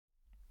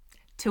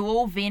To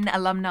all Venn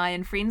alumni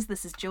and friends,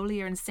 this is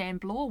Julia and Sam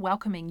Bloor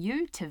welcoming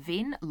you to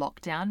Venn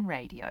Lockdown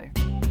Radio.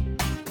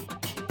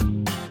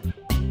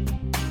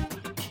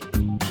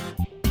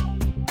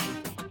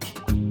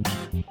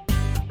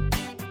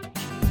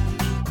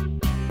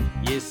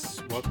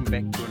 Yes, welcome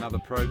back to another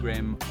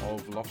program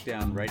of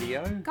Lockdown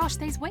Radio. Gosh,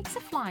 these weeks are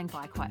flying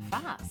by quite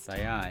fast.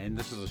 They are, and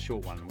this is a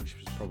short one, which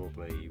is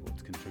probably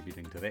what's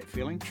contributing to that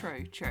feeling.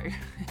 True.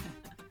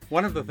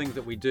 One of the things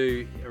that we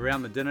do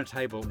around the dinner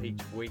table each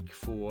week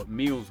for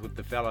meals with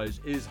the fellows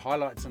is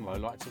highlights and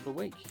lowlights of the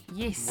week.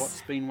 Yes.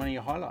 What's been one of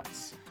your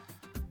highlights?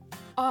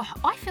 Oh,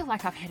 I feel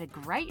like I've had a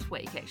great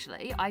week,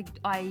 actually. I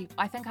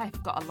think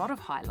I've got a lot of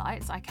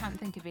highlights. I can't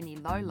think of any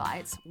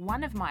lowlights.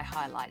 One of my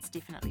highlights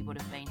definitely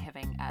would have been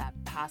having a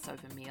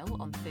Passover meal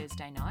on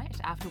Thursday night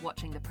after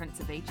watching The Prince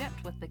of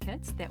Egypt with the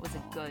kids. That was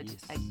a good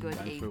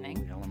evening.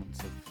 All the elements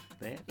of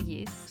that.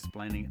 Yes.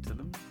 Explaining it to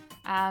them.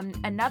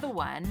 Another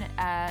one,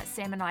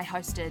 Sam and I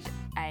hosted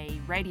a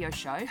radio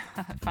show,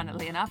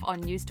 funnily enough,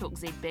 on News Talk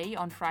ZB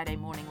on Friday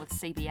morning with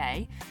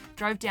CBA.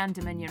 Drove down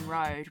Dominion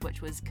Road,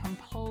 which was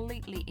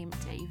completely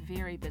empty,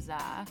 very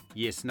bizarre.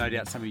 Yes, no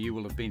doubt some of you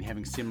will have been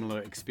having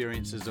similar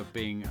experiences of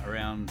being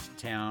around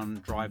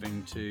town,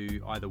 driving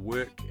to either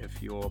work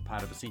if you're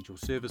part of essential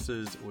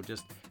services or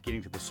just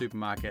getting to the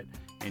supermarket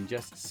and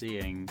just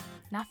seeing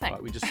nothing.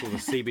 Like we just saw the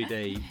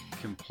CBD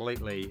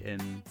completely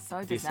in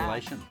so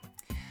desolation.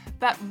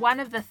 But one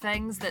of the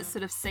things that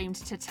sort of seemed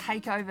to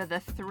take over the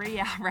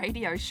 3-hour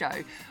radio show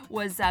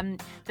was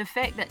the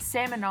fact that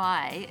Sam and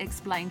I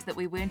explained that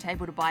we weren't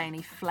able to buy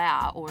any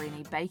flour or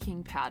any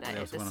baking powder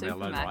at the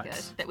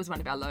supermarket. That was one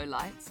of our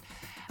lowlights.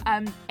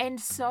 And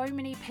so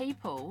many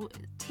people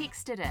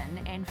texted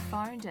in and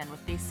phoned in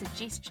with their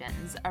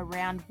suggestions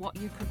around what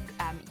you could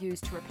use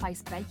to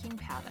replace baking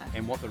powder.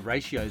 And what the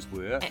ratios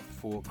were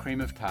for cream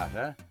of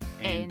tartar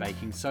and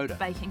baking soda.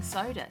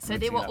 So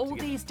there were all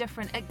these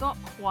different, it got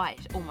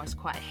almost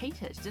quite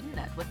heated, didn't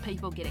it? With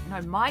people getting,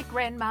 no, my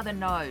grandmother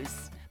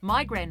knows,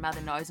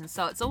 and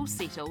so it's all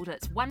settled.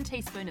 It's 1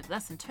 teaspoon of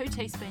this and 2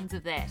 teaspoons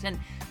of that. And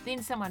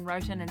then someone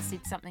wrote in and said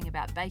something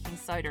about baking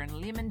soda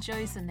and lemon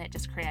juice, and that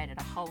just created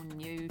a whole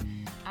new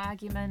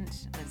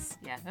argument. It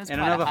was and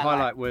another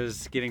highlight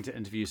was getting to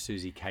interview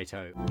Susie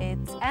Cato.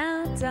 It's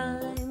our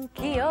time,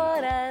 kia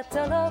ora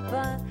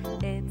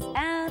talofa. It's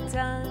our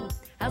time,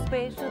 our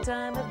special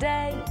time of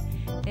day.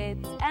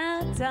 It's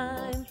our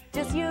time,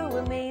 just you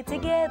and me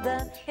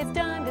together. It's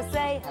time to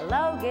say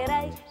hello,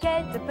 g'day,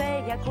 que te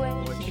pega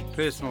que. Which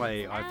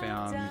personally I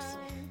found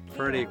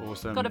pretty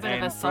awesome. Got a bit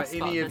of a soft for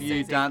spot any of for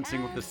you Susie.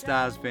 Dancing with the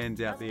Stars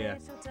fans out there,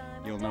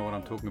 you'll know what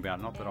I'm talking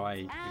about. Not that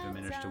I ever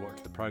managed to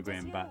watch the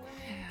program, but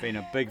been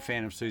a big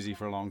fan of Susie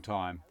for a long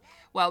time.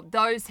 Well,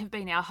 those have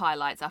been our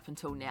highlights up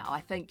until now.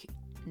 I think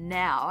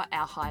now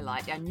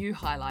our new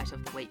highlight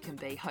of the week can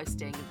be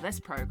hosting this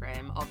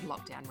program of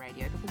Lockdown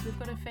Radio, because we've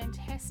got a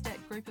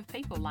fantastic group of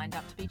people lined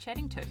up to be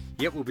chatting to.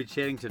 Yep, we'll be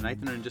chatting to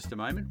Nathan in just a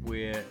moment.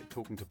 We're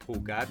talking to Paul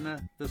Gardiner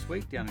this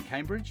week down in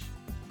Cambridge.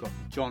 We've got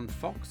John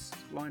Fox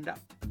lined up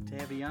to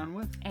have a yarn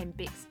with. And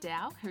Bex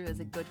Dow, who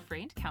is a good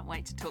friend. Can't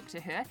wait to talk to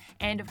her.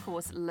 And of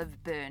course,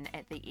 Liv Byrne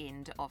at the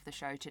end of the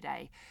show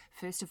today.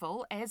 First of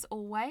all, as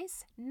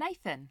always,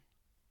 Nathan.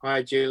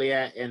 Hi,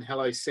 Julia, and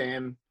hello,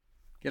 Sam.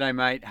 G'day,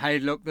 mate. Hey,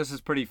 look, this is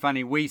pretty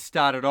funny. We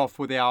started off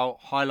with our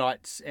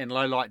highlights and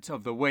lowlights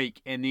of the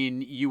week, and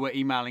then you were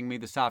emailing me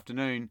this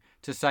afternoon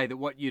to say that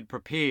what you'd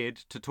prepared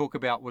to talk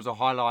about was a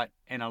highlight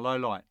and a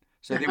lowlight.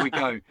 So there we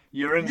go.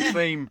 You're in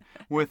theme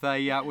with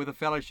a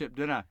fellowship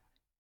dinner.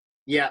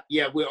 Yeah,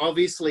 we're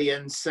obviously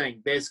in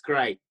sync. That's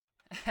great.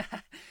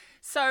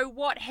 So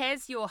what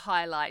has your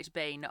highlight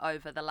been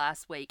over the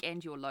last week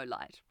and your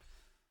lowlight?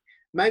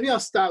 Maybe I'll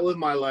start with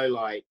my low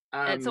light.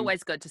 It's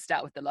always good to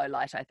start with the low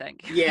light, I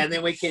think. Yeah, and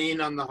then we can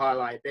end on the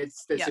highlight.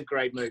 That's a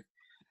great move.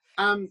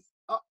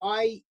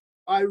 I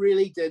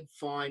really did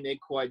find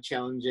it quite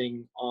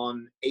challenging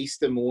on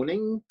Easter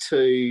morning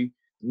to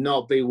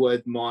not be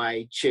with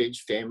my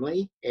church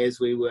family as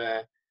we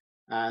were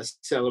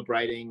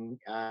celebrating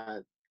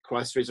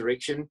Christ's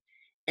resurrection,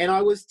 and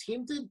I was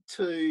tempted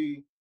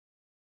to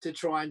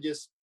try and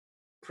just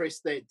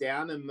press that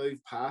down and move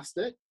past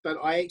it, but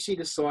I actually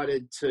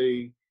decided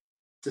to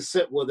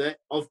sit with it.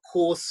 Of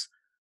course,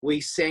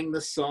 we sang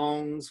the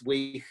songs,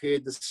 we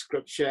heard the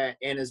scripture,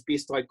 and as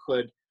best I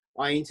could,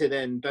 I entered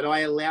in. But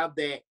I allowed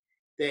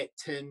that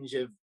tinge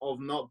of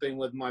not being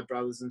with my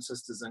brothers and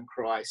sisters in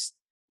Christ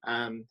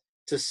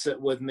to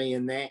sit with me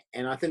in that,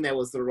 and I think that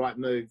was the right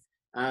move.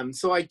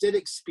 So I did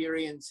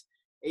experience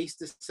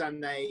Easter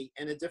Sunday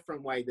in a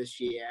different way this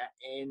year,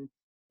 and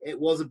it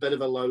was a bit of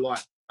a low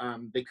light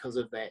because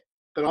of that.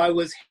 But I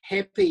was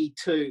happy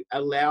to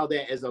allow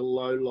that as a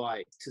low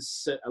light to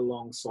sit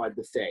alongside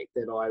the fact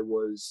that I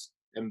was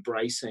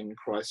embracing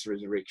Christ's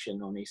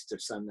resurrection on Easter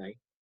Sunday.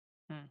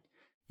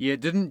 Yeah,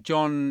 didn't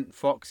John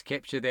Fox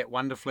capture that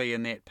wonderfully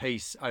in that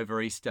piece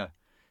over Easter?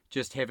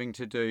 Just having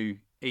to do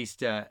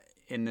Easter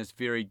in this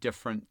very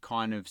different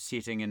kind of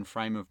setting and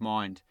frame of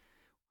mind.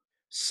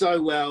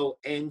 So well,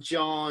 and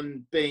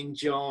John, being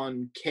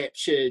John,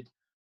 captured,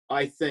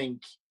 I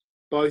think,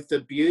 both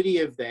the beauty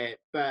of that,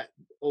 but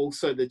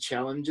also the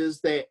challenges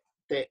that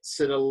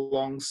sit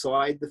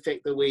alongside the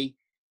fact that we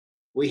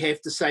have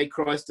to say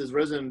Christ is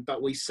risen,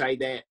 but we say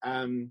that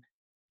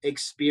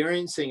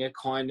experiencing a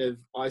kind of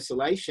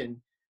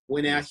isolation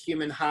when our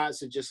human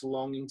hearts are just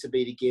longing to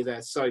be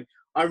together. So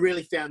I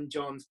really found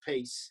John's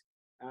piece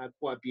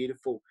quite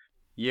beautiful.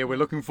 Yeah, we're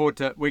looking forward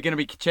to. We're going to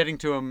be chatting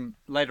to him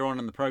later on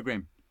in the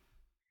program.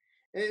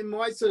 It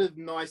might sort of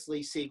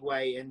nicely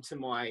segue into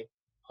my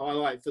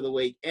highlight for the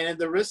week. And at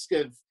the risk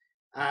of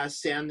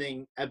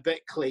sounding a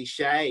bit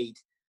cliched,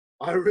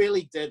 I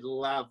really did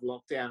love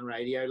lockdown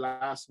radio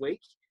last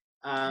week,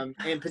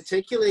 and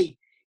particularly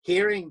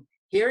hearing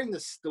the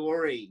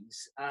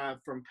stories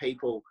from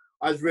people.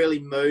 I was really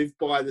moved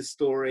by the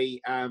story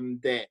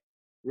that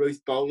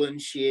Ruth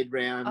Boland shared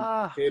around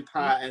her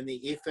part in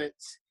the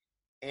efforts,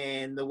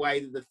 and the way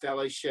that the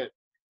fellowship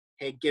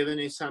had given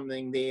her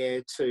something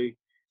there to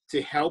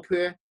help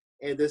her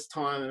at this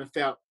time, and I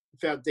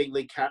felt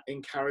deeply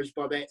encouraged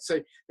by that. So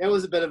that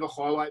was a bit of a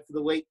highlight for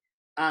the week.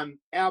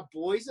 Our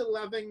boys are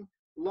loving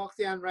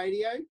lockdown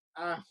radio,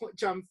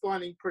 which I'm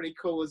finding pretty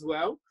cool as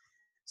well.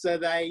 So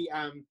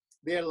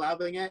they're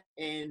loving it,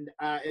 and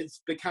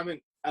it's becoming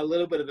a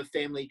little bit of a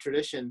family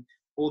tradition,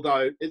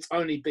 although it's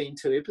only been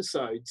 2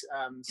 episodes.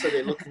 So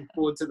they're looking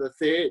forward to the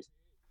third.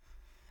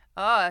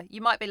 Oh,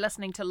 you might be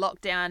listening to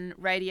lockdown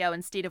radio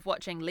instead of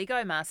watching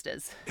Lego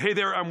Masters. Hey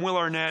there, I'm Will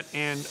Arnett,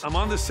 and I'm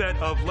on the set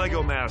of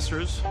Lego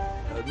Masters,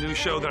 a new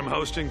show that I'm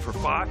hosting for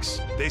Fox.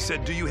 They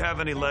said, do you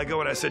have any Lego?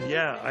 And I said,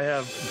 yeah, I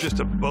have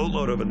just a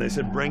boatload of it. And they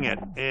said, bring it.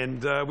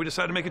 And we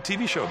decided to make a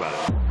TV show about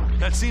it.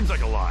 That seems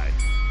like a lie.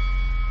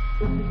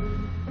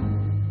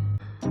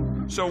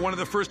 So one of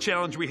the first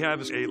challenges we have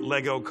is a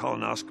Lego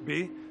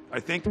colonoscopy, I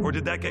think. Or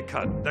did that get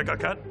cut? That got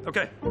cut?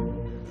 Okay.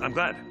 I'm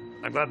glad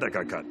that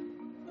got cut.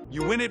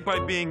 You win it by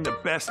being the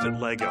best at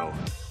Lego.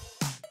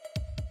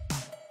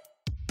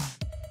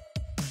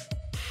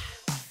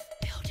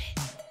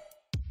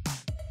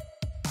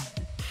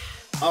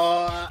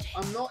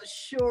 I'm not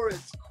sure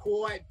it's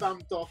quite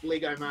bumped off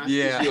Lego Masters.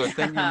 Yeah, yet. I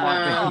think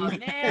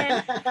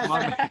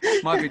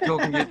you might be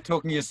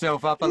talking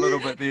yourself up a little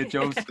bit there,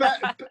 Jules.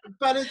 But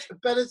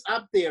it's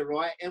up there,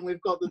 right? And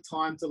we've got the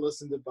time to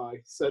listen to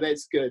both, so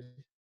that's good.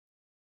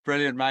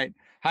 Brilliant, mate.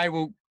 Hey,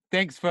 well,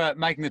 thanks for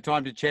making the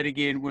time to chat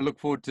again. We'll look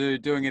forward to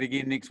doing it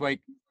again next week.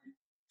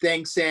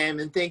 Thanks, Sam,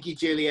 and thank you,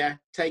 Julia.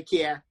 Take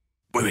care.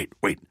 Wait.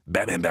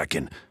 Batman back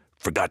in.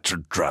 Forgot to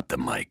drop the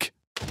mic.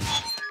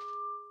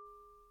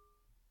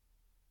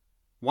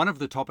 One of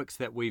the topics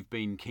that we've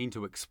been keen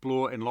to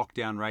explore in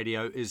Lockdown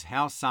Radio is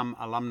how some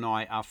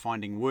alumni are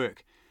finding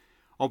work.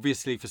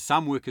 Obviously, for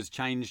some, work has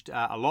changed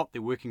a lot.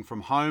 They're working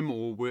from home,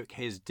 or work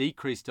has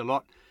decreased a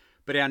lot.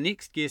 But our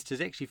next guest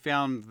has actually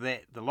found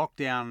that the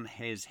lockdown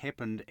has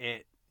happened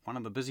at one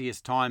of the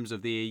busiest times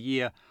of their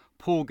year.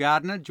 Paul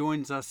Gardiner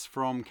joins us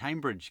from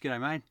Cambridge.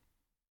 G'day, mate.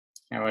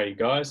 How are you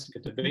guys?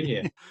 Good to be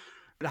here.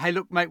 Hey,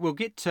 look, mate, we'll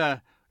get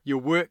to your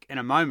work in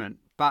a moment,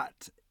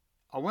 but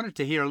I wanted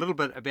to hear a little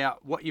bit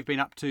about what you've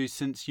been up to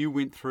since you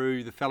went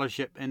through the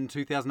fellowship in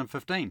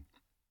 2015.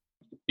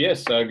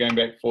 Yes, so going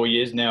back 4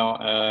 years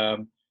now.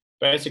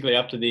 Basically,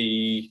 after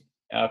the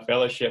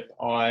fellowship,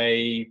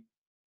 I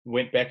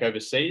went back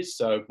overseas.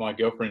 So my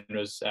girlfriend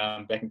was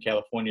back in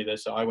California there,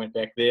 so I went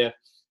back there.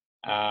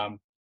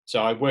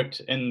 So I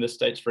worked in the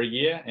States for a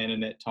year, and in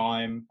that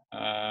time,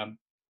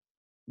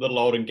 little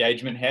old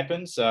engagement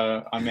happened.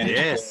 So I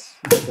managed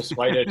to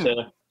persuade her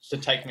to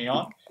take me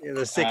on. Yeah,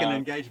 the second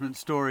engagement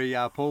story,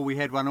 Paul. We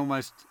had one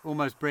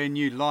almost brand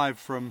new live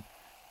from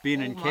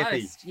Ben and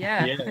Kathy.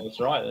 Yeah, that's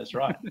right. So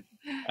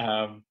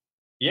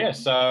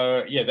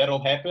that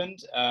all happened.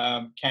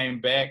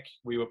 Came back.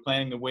 We were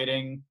planning the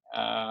wedding,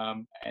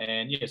 so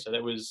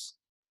that was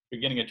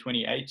beginning of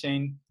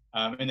 2018.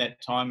 In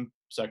that time,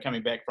 so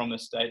coming back from the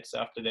States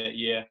after that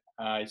year,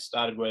 I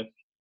started with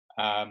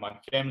my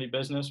family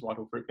business,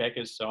 Whitehall Fruit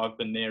Packers. So I've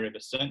been there ever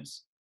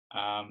since.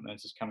 And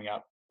this is coming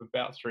up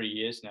about 3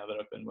 years now that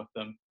I've been with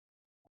them.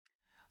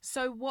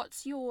 So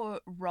what's your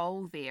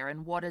role there,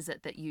 and what is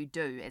it that you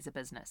do as a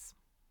business?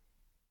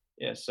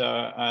 Yeah,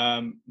 so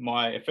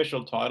my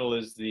official title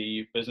is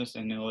the Business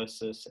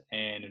Analysis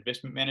and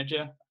Investment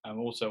Manager. I'm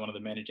also one of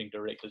the managing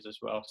directors as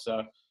well.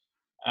 So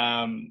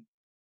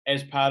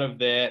as part of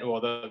that,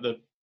 or the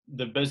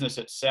business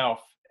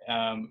itself,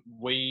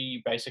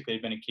 we basically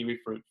have been a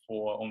kiwifruit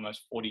for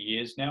almost 40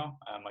 years now.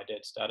 My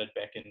dad started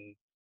back in,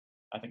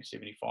 I think,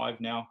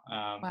 75 now.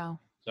 Wow.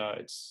 So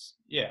it's,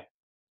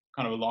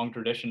 kind of a long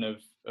tradition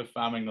of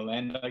farming the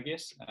land, I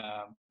guess.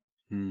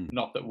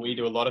 Not that we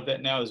do a lot of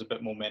that now. There's a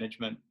bit more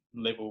management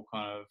level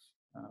kind of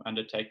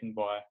undertaken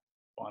by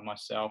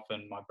myself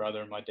and my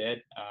brother and my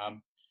dad.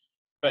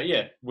 But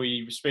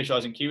we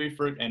specialize in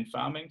kiwifruit and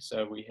farming.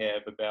 So we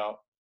have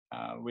about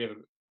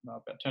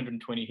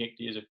 220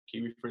 hectares of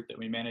kiwifruit that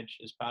we manage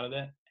as part of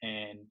that,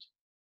 and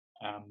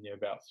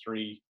about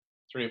three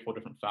or four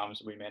different farms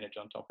that we manage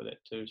on top of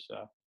that too.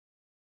 So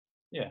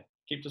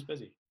keeps us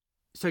busy.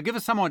 So give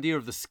us some idea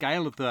of the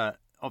scale of the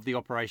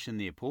operation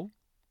there, Paul.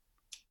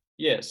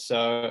 Yeah,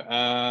 so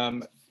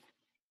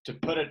to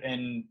put it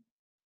in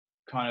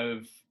kind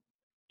of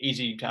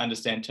easy to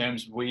understand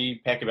terms,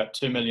 we pack about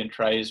 2 million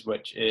trays,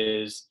 which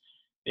is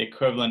the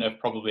equivalent of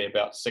probably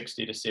about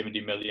 60 to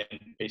 70 million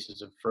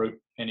pieces of fruit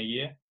in a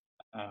year.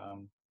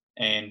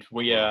 And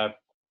we are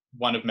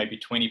one of maybe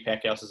 20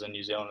 pack houses in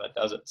New Zealand that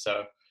does it.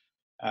 So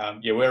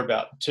we're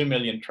about 2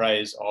 million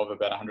trays of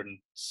about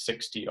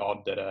 160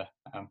 odd that are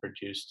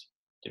produced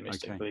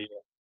domestically. Okay.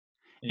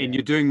 Yeah. And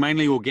you're doing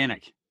mainly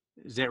organic,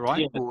 is that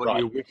right? Yeah, or right.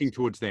 You're working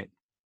towards that?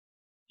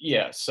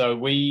 Yeah, so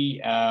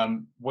we are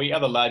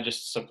the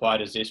largest supplier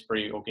to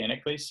Zespri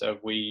organically. So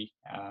we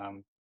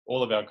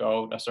all of our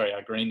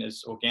our green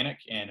is organic,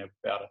 and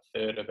about a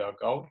third of our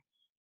gold.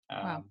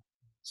 Wow.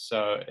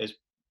 So as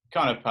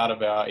kind of part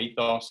of our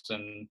ethos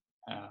and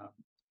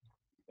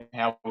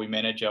how we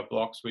manage our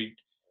blocks, we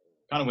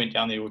kind of went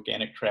down the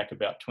organic track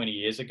about 20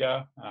 years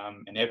ago,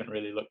 and haven't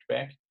really looked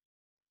back.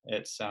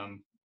 It's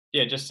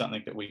just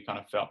something that we kind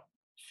of felt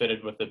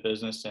fitted with the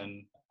business,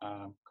 and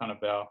kind of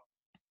our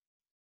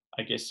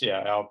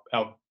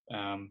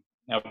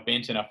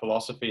bent and our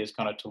philosophy is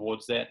kind of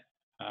towards that,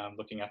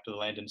 looking after the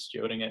land and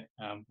stewarding it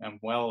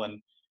well.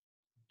 And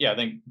I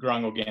think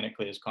growing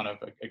organically is kind of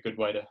a good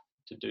way to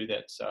do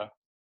that. So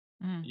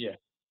yeah.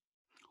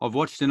 I've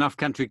watched enough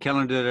Country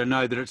Calendar to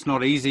know that it's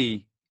not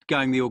easy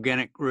going the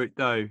organic route,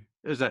 though,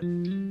 is it?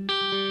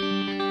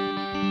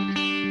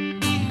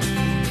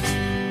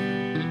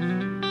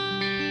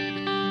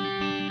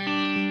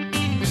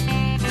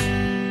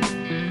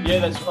 Yeah,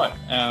 that's right.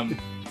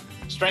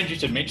 Strange you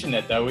should mention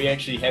that, though. We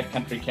actually have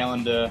Country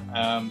Calendar.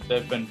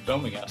 They've been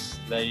filming us.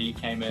 They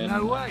came in.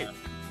 No way.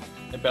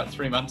 About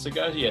 3 months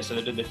ago. Yeah, so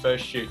they did their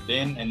first shoot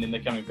then, and then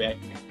they're coming back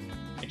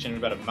actually in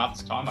about a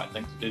month's time, I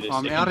think, to do this.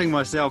 I'm outing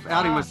myself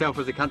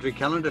as a Country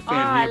Calendar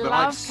fan here, but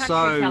I love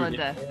Country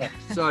Calendar.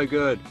 So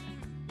good.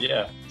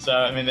 Yeah, so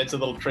I mean that's a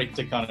little treat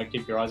to kind of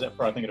keep your eyes out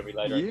for. I think it'll be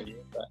later in the year.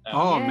 But,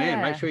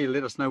 man, make sure you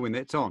let us know when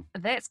that's on.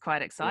 That's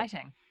quite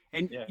exciting.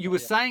 And you were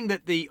saying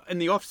that in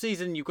the off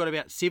season you've got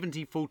about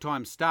 70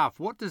 full-time staff.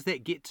 What does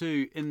that get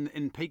to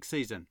in peak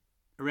season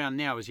around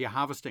now as you're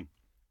harvesting?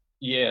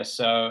 Yeah,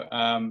 so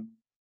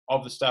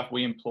of the staff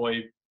we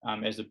employ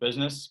as a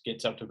business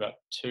gets up to about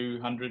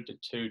 200 to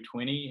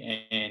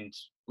 220, and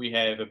we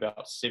have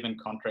about 7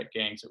 contract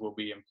gangs that we'll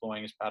be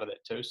employing as part of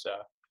that too. So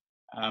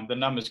the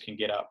numbers can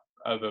get up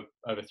over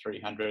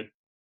 300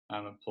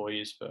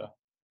 employees for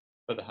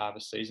the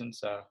harvest season.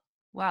 So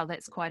wow,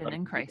 that's quite an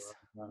increase.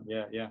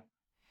 Yeah.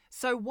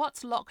 So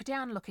what's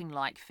lockdown looking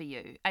like for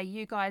you? Are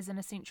you guys an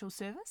essential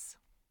service?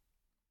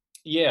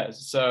 Yeah,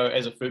 so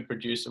as a food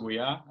producer we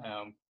are.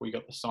 We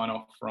got the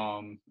sign-off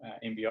from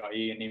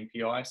MBIE and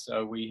MPI,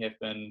 so we have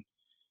been,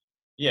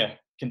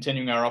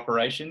 continuing our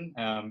operation.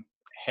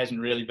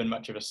 Hasn't really been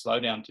much of a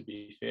slowdown, to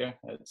be fair.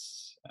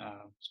 It's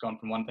gone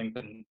from one thing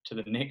to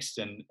the next,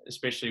 and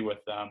especially with,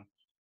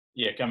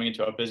 coming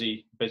into a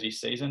busy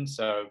season.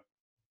 So,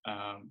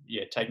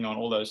 taking on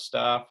all those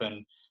staff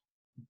and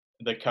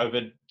the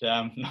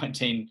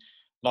COVID-19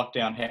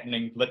 lockdown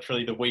happening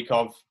literally the week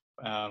of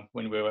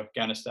when we were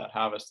going to start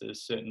harvest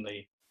has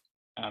certainly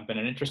been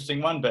an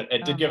interesting one, but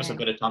it did give us a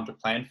bit of time to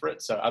plan for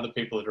it. So other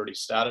people had already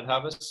started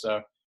harvest.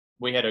 So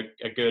we had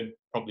a good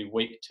probably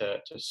week to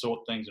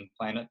sort things and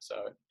plan it. So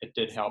it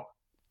did help.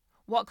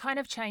 What kind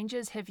of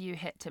changes have you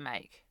had to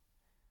make?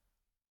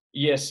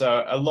 Yeah,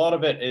 so a lot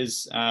of it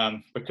is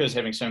because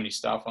having so many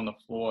staff on the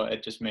floor,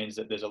 it just means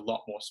that there's a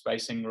lot more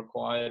spacing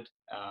required.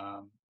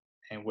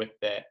 And with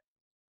that,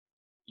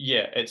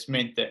 it's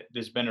meant that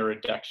there's been a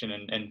reduction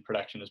in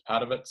production as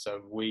part of it.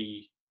 So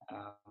we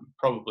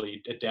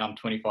probably are down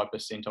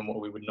 25% on what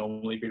we would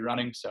normally be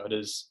running. So it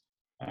is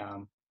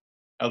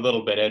a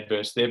little bit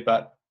adverse there.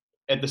 But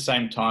at the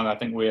same time, I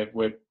think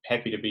we're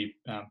happy to be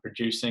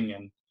producing.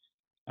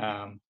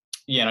 And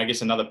and I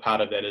guess another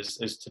part of that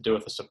is to do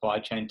with the supply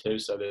chain too.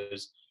 So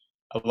there's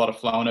a lot of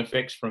flow-on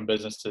effects from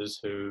businesses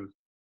who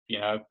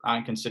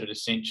aren't considered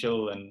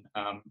essential, and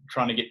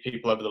trying to get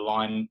people over the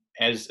line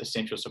as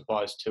essential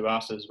suppliers to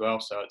us as well.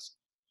 So it's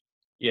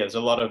there's a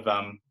lot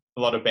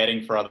of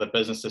batting for other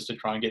businesses to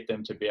try and get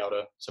them to be able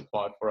to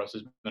supply for us.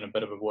 Has been a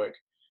bit of a work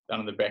done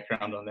in the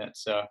background on that.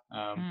 So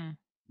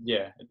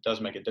it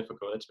does make it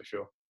difficult, that's for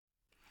sure.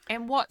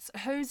 And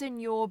who's in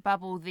your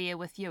bubble there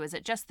with you? Is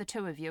it just the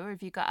two of you, or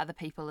have you got other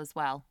people as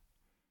well?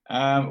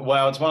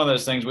 Well, it's one of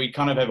those things. We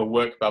kind of have a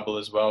work bubble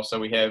as well. So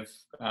we have,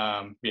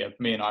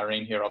 me and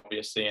Irene here,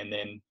 obviously, and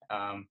then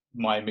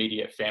my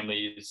immediate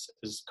family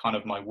is kind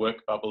of my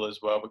work bubble as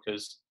well,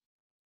 because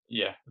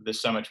there's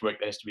so much work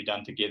that has to be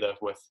done together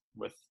with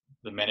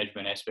the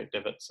management aspect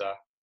of it. So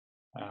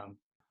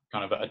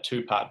kind of a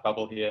 2-part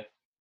bubble here.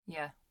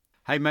 Yeah.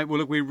 Hey, mate. Well,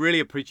 look, we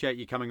really appreciate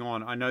you coming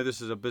on. I know this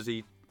is a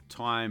busy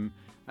time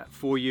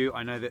for you.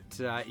 I know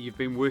that you've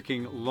been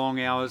working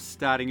long hours,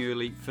 starting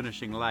early,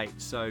 finishing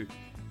late. So,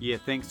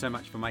 thanks so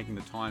much for making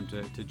the time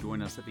to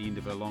join us at the end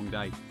of a long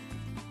day.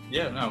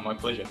 Yeah, no, my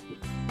pleasure.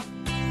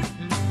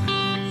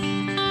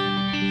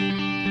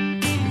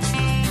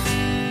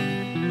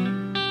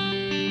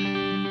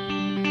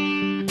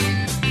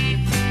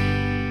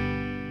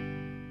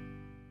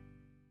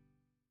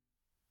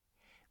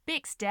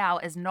 Bex Dow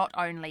is not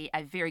only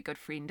a very good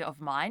friend of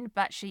mine,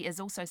 but she is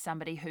also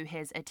somebody who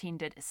has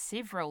attended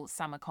several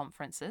summer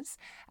conferences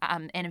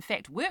and in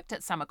fact worked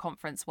at summer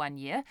conference one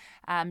year.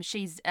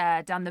 She's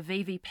done the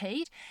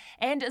VVP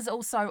and is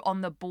also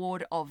on the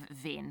board of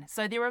Venn.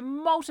 So there are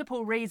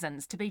multiple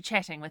reasons to be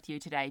chatting with you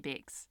today,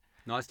 Bex.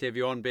 Nice to have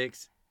you on,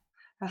 Bex.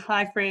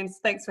 Hi,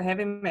 friends. Thanks for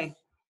having me.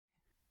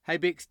 Hey,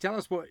 Bex, tell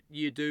us what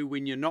you do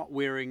when you're not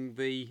wearing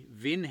the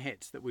Venn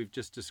hats that we've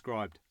just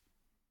described.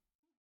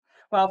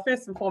 Well,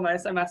 first and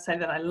foremost, I must say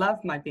that I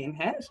love my Venn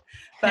hat,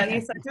 but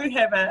yes, I do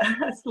have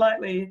a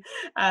slightly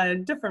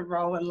different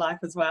role in life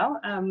as well.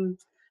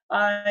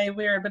 I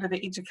wear a bit of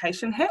an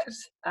education hat,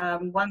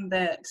 one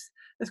that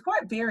is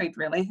quite varied,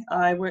 really.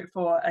 I work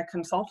for a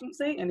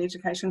consultancy, an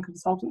education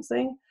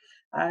consultancy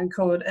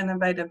called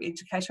Innovative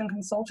Education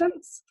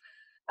Consultants.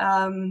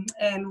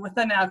 And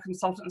within our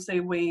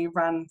consultancy, we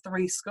run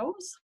 3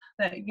 schools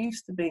that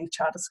used to be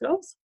charter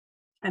schools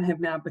and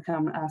have now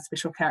become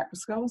special character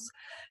schools.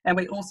 And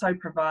we also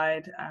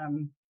provide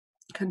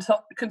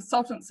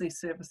consultancy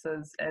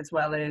services as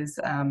well as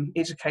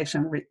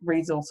education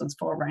resources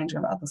for a range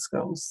of other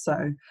schools.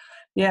 So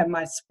yeah,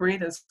 my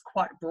spread is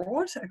quite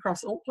broad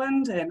across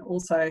Auckland and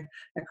also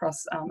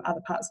across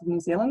other parts of New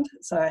Zealand.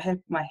 So I have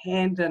my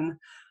hand in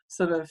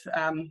sort of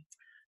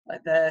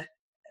like the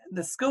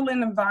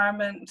schooling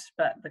environment,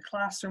 but the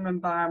classroom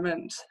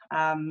environment,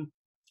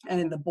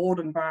 and the board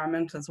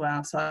environment as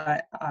well. So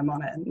I'm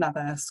on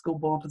another school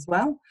board as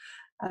well.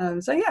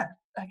 So yeah,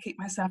 I keep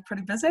myself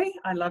pretty busy.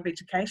 I love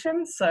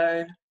education,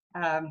 so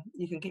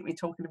you can get me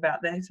talking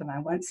about that and I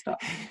won't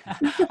stop.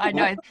 I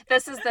know,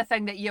 this is the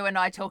thing that you and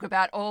I talk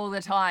about all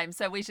the time,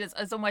 so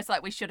it's almost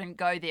like we shouldn't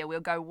go there. We'll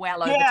go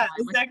well over time. Yeah,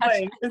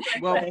 exactly.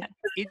 Well,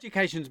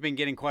 education's been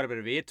getting quite a bit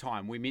of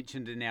airtime. We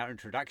mentioned in our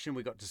introduction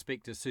we got to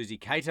speak to Susie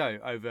Cato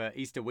over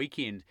Easter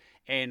weekend,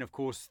 and of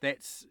course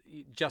that's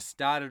just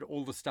started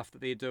all the stuff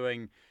that they're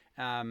doing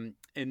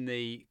in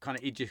the kind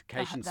of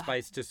education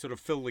space to sort of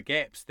fill the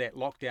gaps that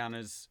lockdown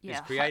is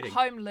creating.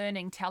 Home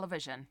learning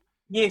television.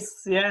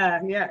 Yes, yeah,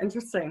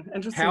 interesting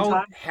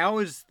time. How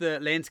is the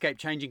landscape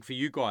changing for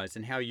you guys,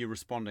 and how are you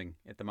responding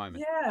at the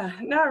moment? Yeah,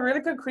 no, really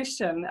good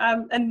question.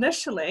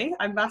 Initially,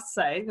 I must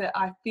say that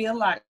I feel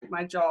like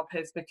my job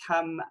has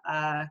become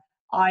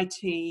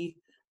IT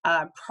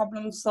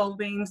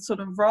problem-solving sort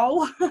of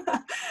role.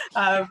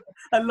 A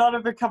lot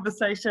of the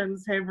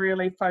conversations have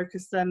really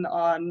focused in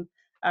on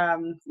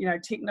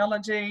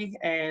technology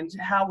and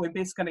how we're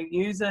best going to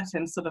use it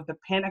and sort of the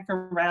panic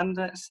around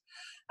it.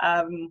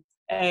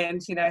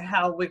 And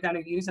how we're going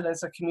to use it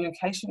as a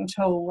communication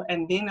tool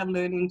and then a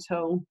learning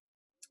tool.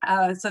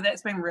 So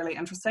that's been really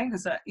interesting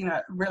because it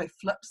really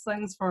flips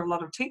things for a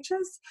lot of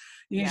teachers.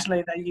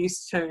 Usually they're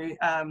used to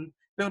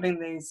building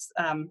these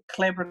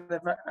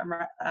collaborative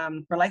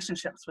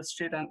relationships with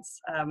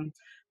students,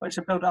 which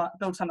are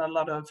built on a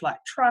lot of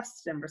like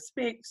trust and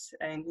respect,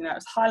 and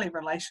it's highly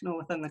relational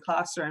within the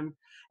classroom.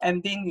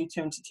 And then you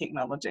turn to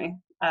technology.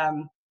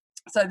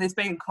 So there's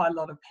been quite a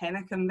lot of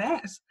panic in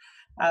that.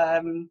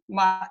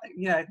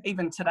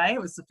 Even today,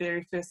 it was the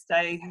very first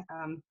day,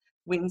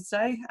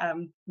 Wednesday,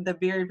 the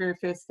very, very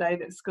first day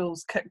that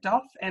schools kicked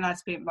off, and I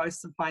spent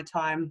most of my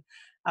time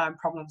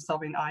problem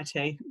solving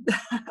IT.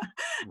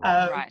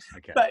 Right.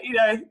 Okay. But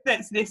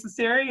that's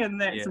necessary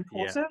and that's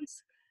important.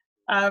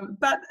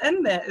 But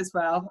in that as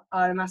well,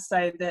 I must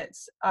say that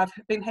I've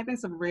been having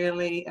some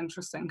really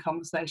interesting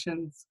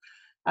conversations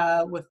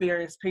with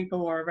various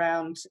people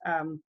around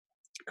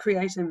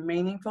creating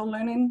meaningful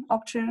learning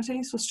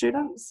opportunities for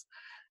students,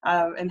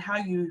 and how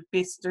you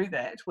best do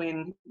that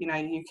when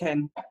you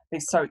can be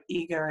so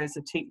eager as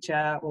a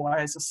teacher or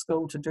as a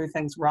school to do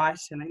things right,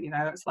 and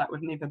it's like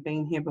we've never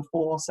been here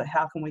before, so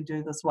how can we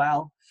do this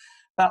well?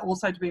 But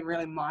also to be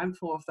really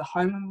mindful of the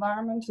home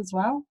environment as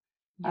well.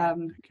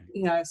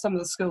 Some of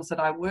the schools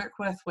that I work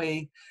with,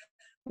 we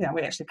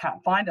actually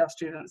can't find our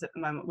students at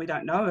the moment. We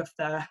don't know if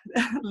they're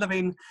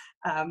living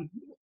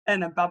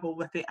in a bubble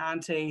with their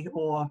auntie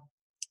or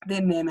their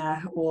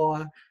nana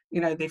or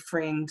their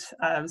friend.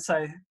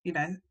 So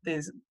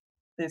there's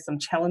some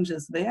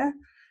challenges there.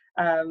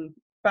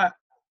 But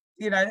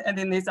and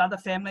then there's other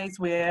families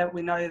where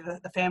we know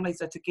that the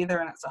families are together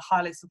and it's a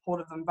highly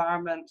supportive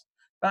environment.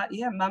 But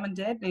mum and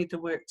dad need to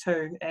work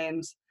too,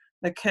 and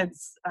the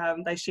kids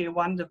they share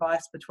one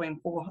device between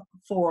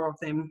four of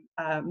them.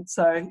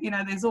 So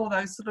there's all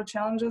those sort of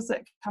challenges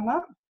that come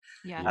up.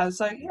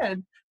 It's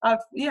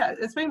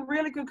been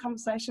really good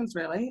conversations,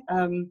 really.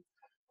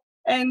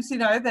 And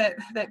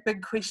that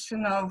big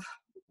question of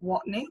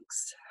what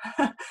next?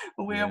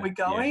 Where are we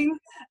going?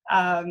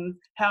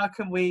 How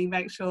can we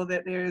make sure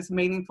that there is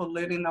meaningful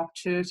learning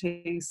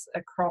opportunities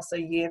across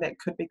a year that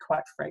could be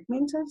quite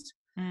fragmented?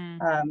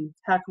 How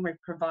can we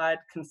provide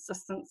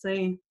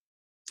consistency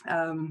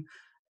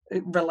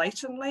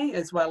relationally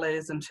as well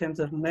as in terms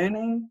of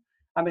learning?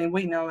 I mean,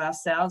 we know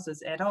ourselves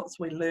as adults,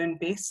 we learn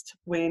best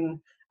when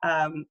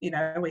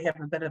we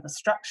have a bit of a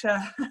structure,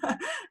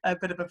 a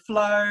bit of a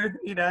flow,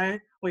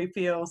 we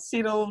feel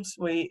settled,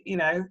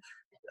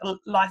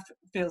 life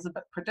feels a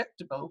bit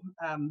predictable.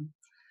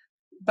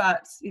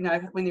 but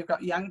when you've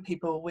got young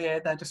people where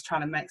they're just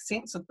trying to make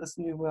sense of this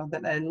new world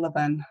that they live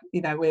in,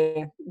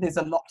 where there's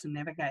a lot to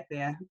navigate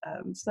there.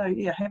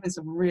 Having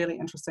some really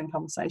interesting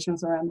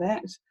conversations around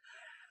that.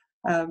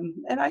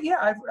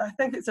 I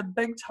think it's a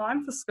big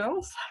time for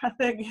schools. I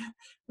think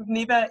we've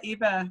never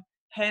ever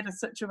had a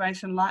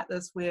situation like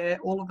this where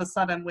all of a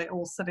sudden we're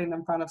all sitting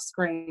in front of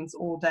screens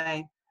all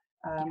day,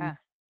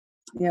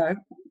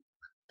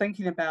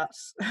 thinking about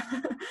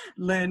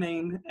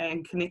learning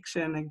and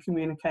connection and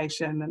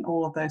communication and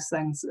all of those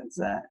things.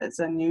 It's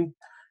a new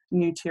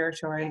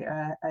territory,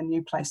 a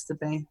new place to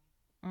be.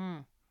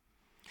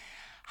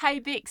 Hey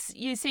Bex,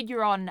 you said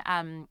you're on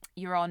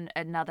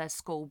another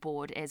school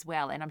board as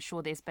well, and I'm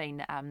sure there's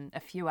been a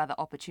few other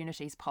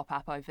opportunities pop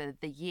up over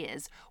the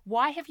years.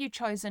 Why have you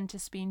chosen to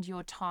spend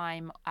your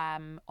time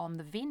on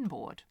the Venn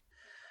Board?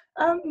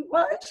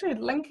 Well, actually,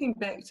 linking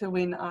back to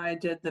when I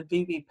did the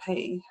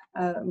VBP,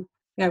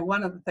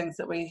 one of the things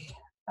that we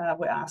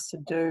were asked to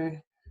do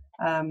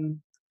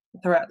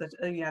throughout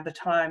the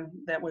time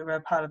that we were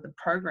a part of the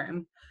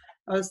program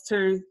was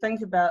to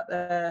think about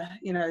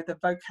the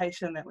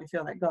vocation that we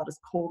feel that God has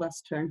called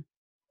us to,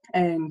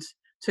 and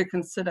to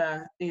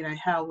consider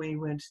how we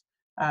would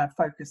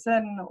focus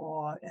in,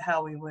 or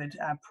how we would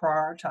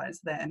prioritize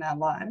that in our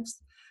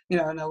lives. In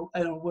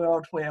a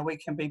world where we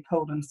can be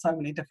pulled in so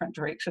many different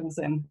directions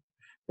and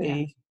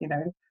be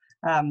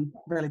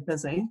really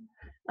busy.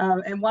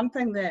 And one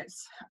thing that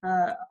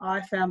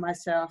I found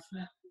myself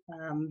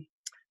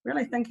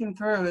really thinking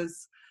through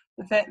is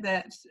the fact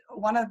that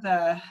one of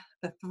the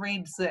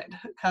threads that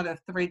kind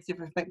of threads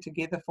everything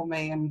together for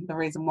me, and the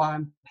reason why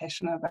I'm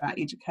passionate about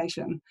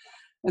education,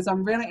 is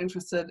I'm really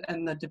interested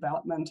in the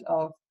development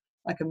of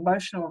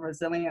emotional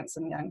resilience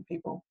in young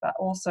people, but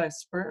also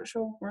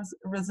spiritual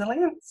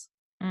resilience.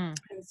 And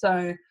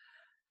so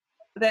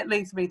that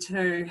leads me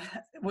to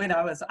when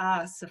I was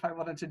asked if I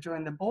wanted to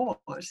join the board,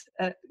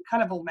 it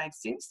kind of all made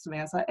sense to me.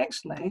 I was like,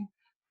 actually,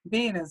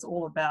 Venn is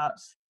all about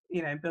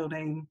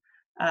building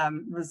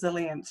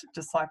resilient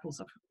disciples,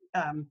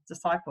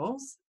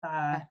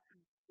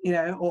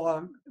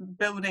 or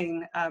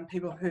building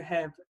people who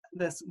have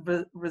this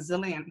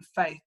resilient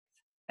faith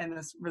and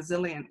this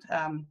resilient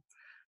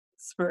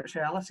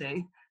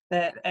spirituality,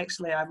 that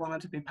actually I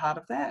wanted to be part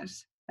of that.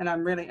 And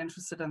I'm really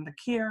interested in the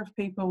care of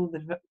people,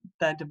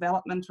 the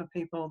development of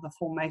people, the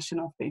formation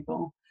of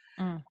people.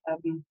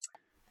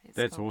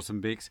 That's cool. Awesome,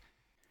 Bex.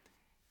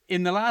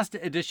 In the last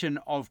edition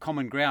of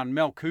Common Ground,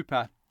 Mel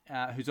Cooper,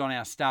 who's on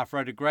our staff,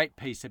 wrote a great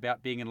piece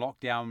about being in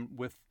lockdown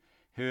with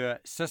her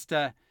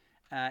sister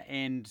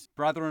and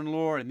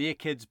brother-in-law and their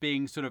kids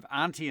being sort of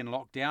auntie in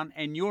lockdown,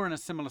 and you're in a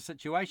similar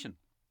situation.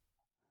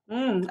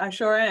 I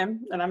sure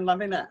am, and I'm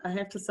loving it, I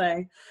have to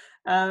say.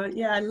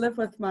 I live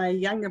with my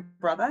younger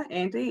brother,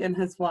 Aunty, and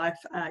his wife,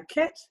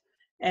 Kit,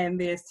 and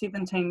their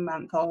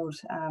 17-month-old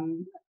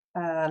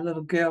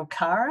little girl,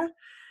 Cara.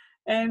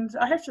 And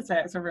I have to say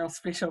it's a real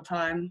special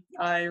time.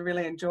 I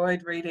really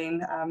enjoyed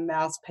reading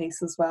Mel's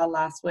piece as well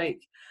last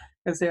week,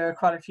 because there were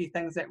quite a few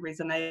things that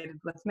resonated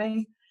with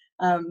me.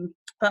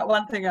 But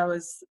one thing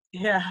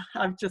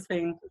I've just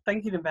been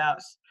thinking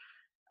about,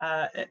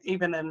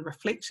 even in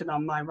reflection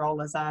on my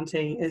role as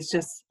auntie, is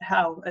just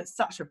how it's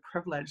such a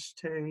privilege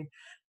to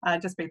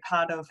just be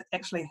part of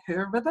actually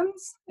her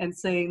rhythms, and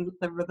seeing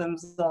the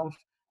rhythms of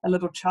a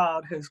little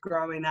child who's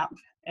growing up,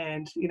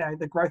 and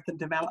the growth and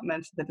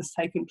development that is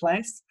taking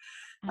place.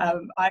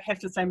 I have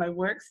to say my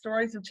work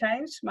stories have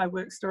changed. My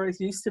work stories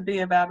used to be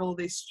about all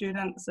these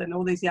students and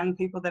all these young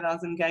people that I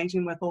was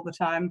engaging with all the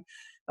time,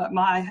 but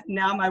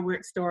now my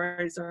work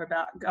stories are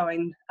about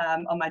going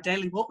on my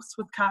daily walks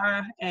with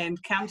Cara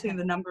and counting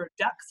the number of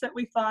ducks that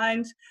we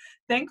find.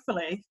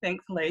 Thankfully,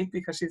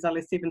 because she's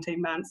only 17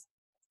 months,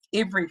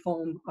 every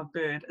form of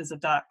bird is a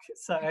duck.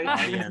 So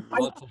I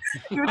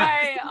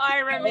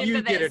remember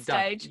you that get a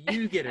stage. Duck.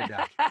 You get a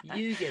duck.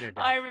 You get a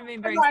duck. I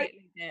remember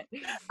exactly that.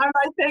 I'm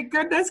like, thank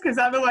goodness, because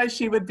otherwise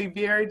she would be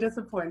very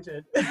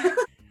disappointed.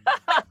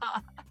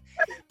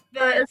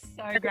 That's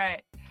so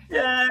great.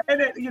 Yeah,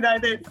 and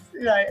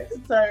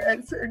so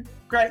it's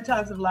great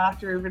times of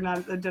laughter every night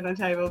at the dinner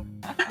table.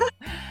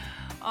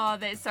 Oh,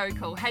 that's so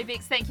cool. Hey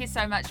Bex, thank you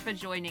so much for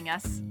joining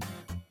us.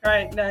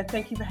 Great, no,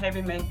 thank you for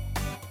having me.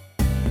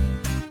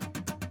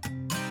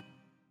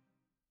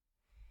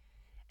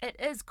 It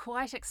is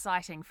quite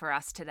exciting for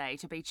us today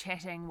to be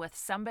chatting with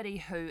somebody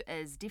who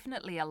is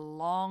definitely a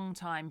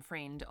long-time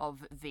friend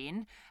of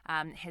Venn,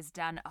 has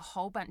done a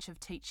whole bunch of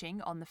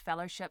teaching on the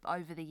fellowship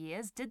over the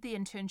years, did the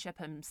internship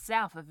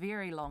himself a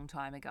very long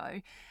time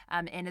ago,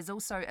 and is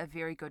also a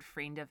very good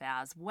friend of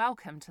ours.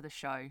 Welcome to the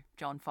show,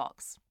 John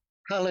Fox.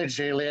 Hello,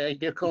 Julia.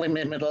 You're calling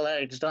me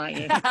middle-aged, aren't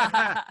you?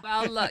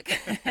 Well, look,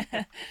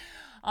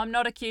 I'm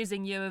not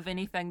accusing you of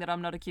anything that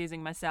I'm not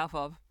accusing myself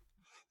of.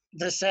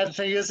 The sad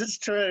thing is, it's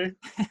true.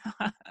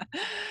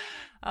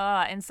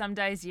 And some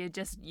days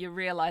you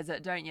realise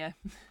it, don't you?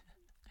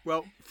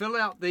 Well, fill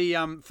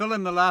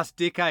in the last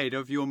decade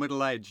of your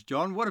middle age,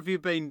 John. What have you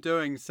been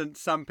doing since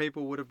some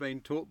people would have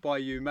been taught by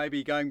you,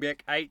 maybe going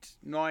back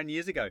 8-9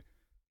 years ago?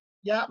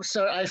 Yeah,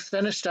 so I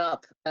finished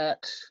up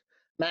at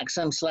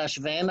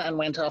Maxim/Venn and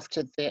went off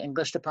to the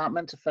English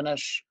department to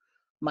finish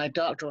my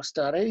doctoral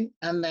study.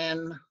 And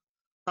then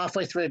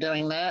halfway through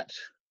doing that,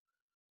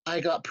 I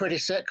got pretty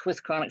sick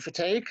with chronic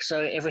fatigue.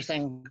 So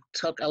everything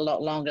took a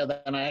lot longer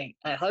than I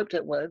hoped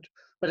it would.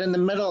 But in the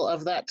middle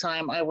of that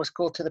time, I was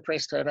called to the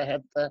priesthood. I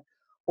had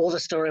all the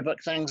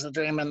storybook things, the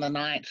dream in the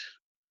night,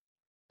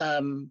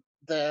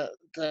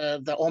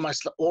 the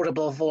almost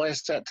audible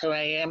voice at 2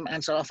 a.m.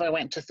 And so off I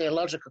went to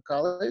theological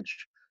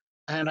college,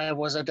 and I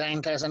was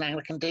ordained as an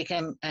Anglican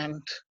deacon,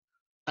 and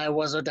I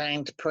was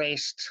ordained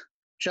priest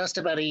just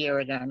about a year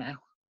ago now.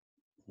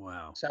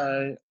 Wow.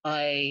 So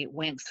I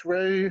went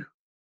through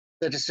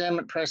the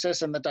discernment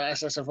process in the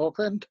Diocese of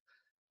Auckland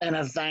in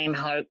a vain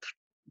hope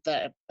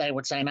that they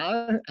would say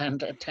no,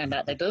 and it turned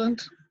out they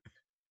didn't.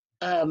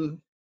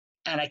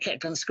 And I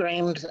kicked and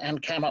screamed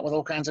and came up with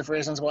all kinds of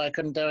reasons why I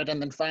couldn't do it,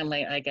 and then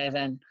finally I gave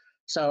in.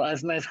 So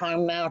I've moved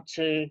home now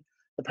to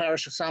the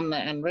parish of Sumner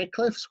and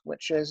Redcliffs,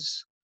 which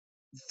is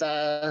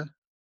the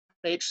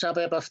beach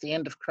suburb off the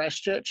end of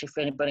Christchurch, if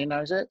anybody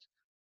knows it.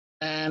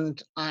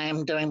 And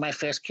I'm doing my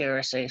first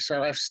curacy.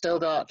 So I've still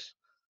got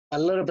a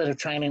little bit of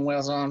training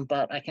wheels on,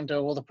 but I can do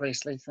all the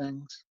priestly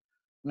things.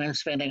 And I'm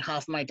spending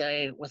half my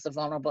day with the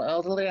vulnerable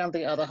elderly and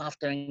the other half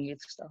doing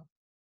youth stuff.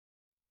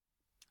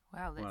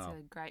 Wow, that's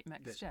a great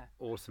mixture. That's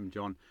awesome,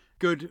 John.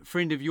 Good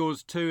friend of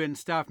yours too, and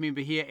staff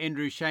member here,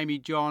 Andrew Shamey.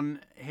 John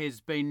has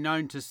been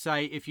known to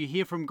say, if you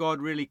hear from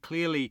God really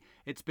clearly,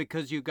 it's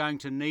because you're going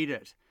to need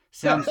it.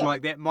 Sounds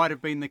like that might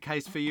have been the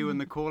case for you in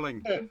the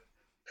calling.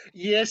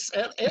 Yes,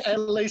 at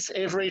least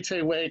every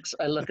 2 weeks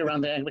I look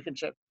around the Anglican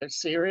Church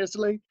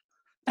seriously.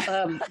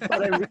 But I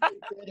really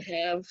did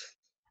have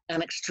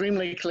an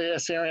extremely clear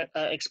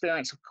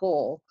experience of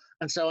call.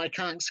 And so I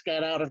can't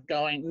get out of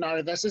going,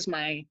 no, this is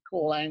my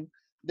calling.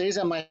 These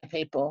are my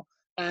people.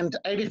 And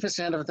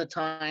 80% of the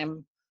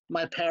time,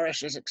 my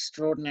parish is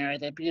extraordinary.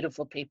 They're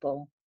beautiful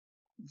people.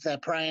 They're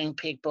praying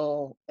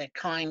people. They're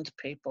kind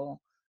people.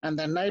 And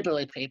they're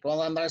neighborly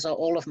people. And those are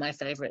all of my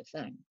favorite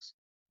things.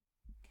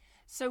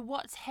 So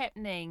what's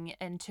happening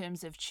in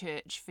terms of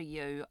church for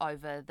you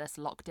over this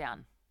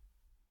lockdown?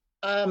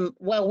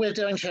 Well, we're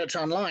doing church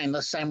online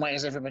the same way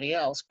as everybody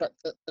else. But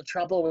the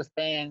trouble with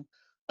being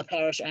a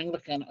parish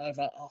Anglican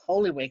over a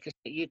Holy Week is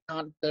that you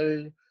can't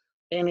do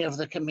any of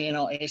the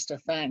communal Easter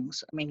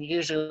things. I mean,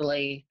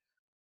 usually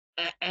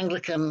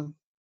Anglican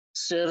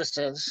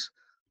services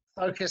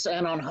focus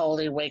in on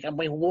Holy Week and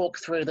we walk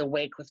through the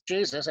week with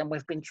Jesus, and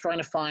we've been trying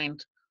to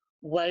find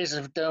ways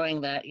of doing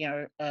that,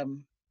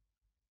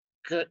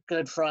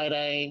 Good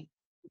Friday,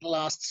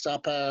 Last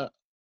Supper,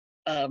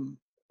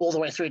 all the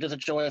way through to the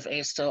joy of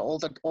Easter, all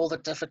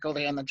the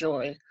difficulty and the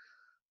joy,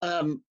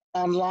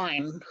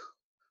 online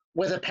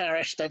with a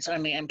parish that's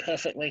only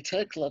imperfectly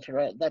tech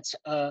literate. That's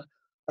a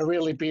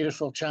really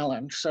beautiful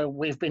challenge. So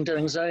we've been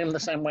doing Zoom the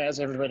same way as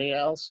everybody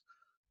else.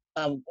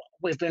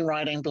 We've been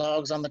writing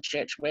blogs on the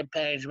church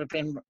webpage. We've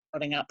been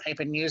putting out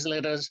paper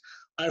newsletters.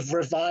 I've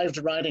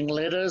revived writing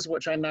letters,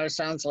 which I know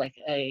sounds like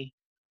a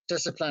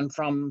discipline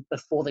from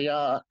before the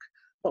ark,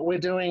 but we're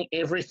doing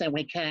everything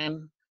we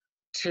can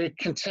to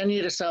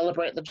continue to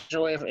celebrate the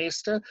joy of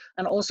Easter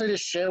and also to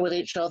share with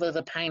each other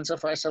the pains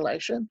of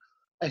isolation.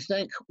 I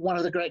think one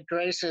of the great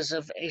graces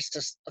of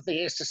the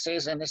Easter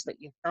season is that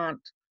you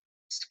can't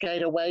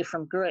skate away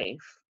from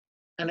grief.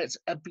 And it's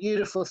a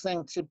beautiful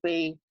thing to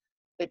be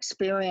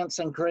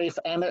experiencing grief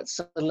and its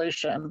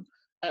solution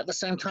at the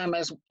same time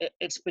as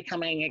it's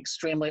becoming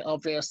extremely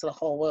obvious the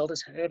whole world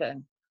is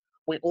hurting.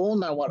 We all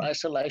know what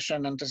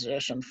isolation and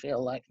desertion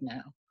feel like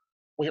now.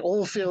 We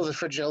all feel the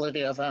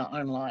fragility of our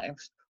own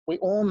lives. We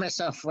all miss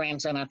our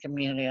friends and our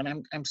community,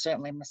 and I'm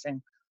certainly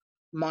missing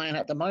mine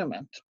at the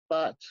moment.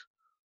 But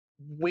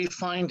we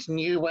find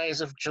new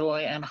ways of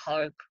joy and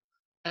hope,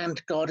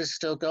 and God is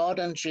still God,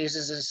 and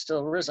Jesus is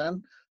still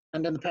risen.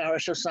 And in the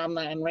parish of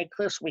Sumner and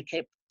Redcliffs, we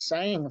keep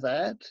saying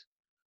that,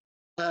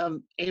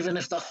 even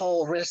if the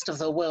whole rest of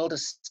the world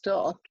is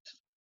stopped,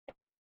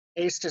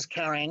 Easter's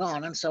carrying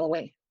on, and so are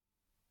we.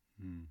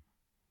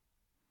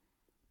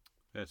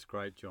 That's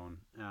great, John.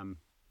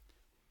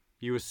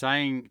 You were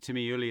saying to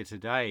me earlier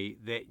today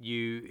that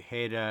you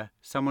had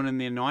someone in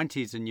their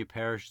 90s in your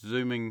parish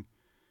Zooming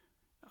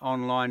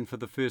online for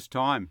the first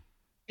time.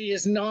 She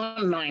is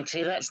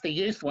non-90, that's the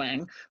youth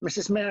wing.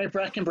 Mrs. Mary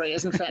Brackenbury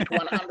is in fact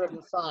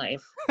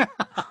 105.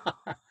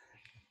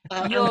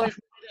 And we've made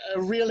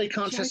a really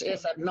conscious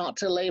effort not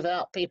to leave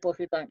out people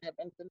who don't have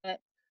internet.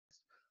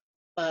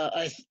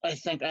 I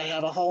think I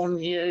have a whole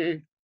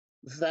new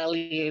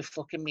value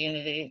for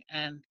community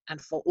and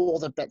for all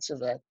the bits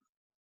of it.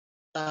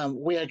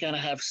 We are going to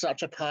have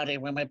such a party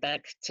when we're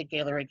back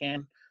together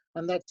again.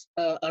 And that's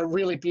a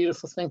really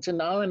beautiful thing to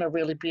know and a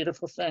really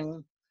beautiful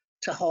thing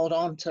to hold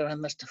on to in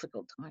this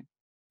difficult time.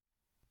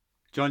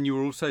 John, you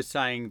were also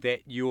saying that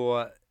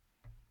your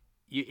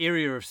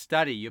area of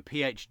study, your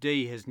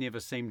PhD, has never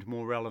seemed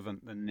more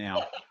relevant than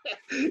now.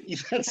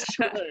 That's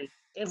true.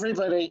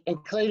 Everybody,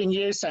 including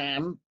you,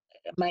 Sam,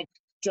 makes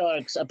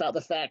jokes about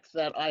the fact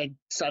that I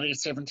studied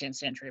 17th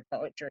century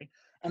poetry,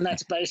 and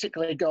that's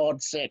basically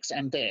God, sex,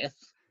 and death.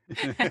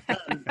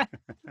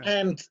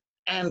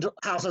 and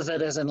half of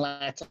it is in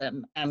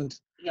Latin, and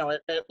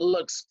it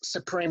looks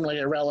supremely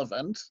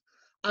irrelevant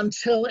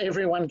until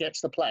everyone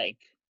gets the plague.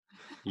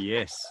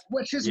 Yes.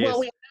 Which is what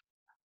we.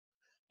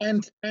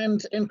 And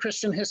in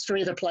Christian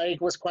history, the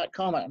plague was quite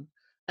common,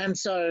 and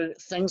so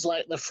things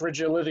like the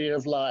fragility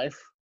of life,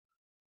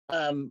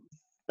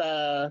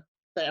 the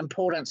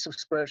importance of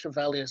spiritual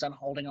values and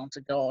holding on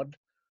to God,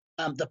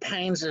 the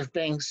pains of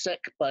being sick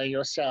by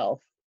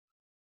yourself,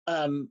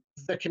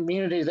 the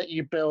community that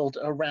you build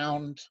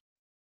around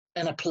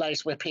in a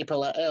place where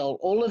people are ill,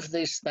 all of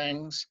these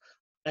things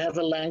I have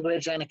a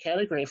language and a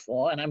category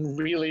for, and I'm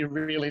really,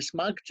 really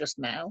smug just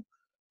now,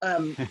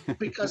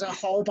 because a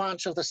whole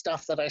bunch of the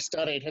stuff that I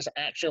studied has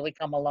actually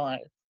come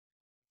alive.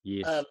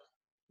 Yes.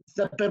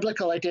 The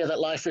biblical idea that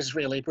life is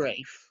really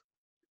brief,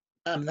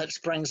 that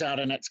springs out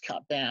and it's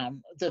cut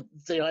down.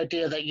 The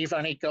idea that you've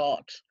only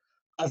got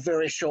a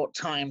very short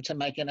time to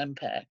make an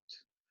impact.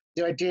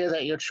 The idea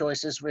that your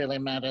choices really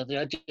matter. The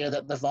idea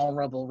that the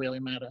vulnerable really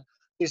matter.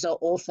 These are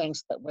all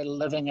things that we're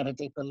living at a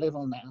deeper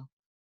level now.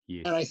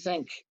 Yes. And I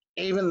think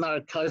even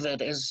though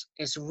COVID is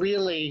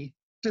really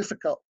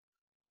difficult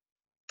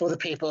for the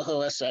people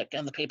who are sick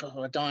and the people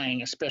who are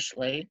dying,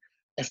 especially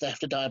if they have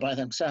to die by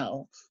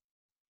themselves,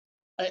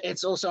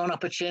 it's also an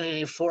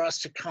opportunity for us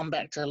to come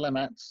back to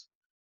limits,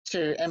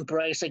 to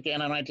embrace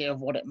again an idea of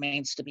what it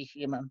means to be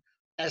human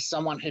as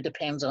someone who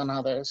depends on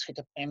others, who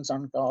depends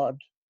on God,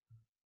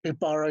 who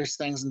borrows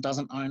things and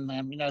doesn't own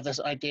them. This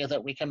idea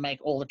that we can make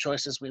all the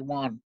choices we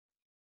want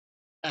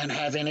and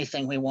have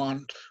anything we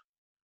want,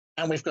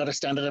 and we've got a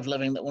standard of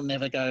living that will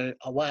never go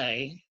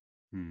away.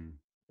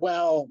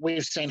 Well,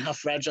 we've seen how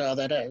fragile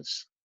that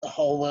is. The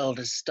whole world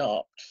is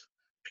stopped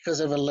because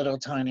of a little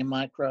tiny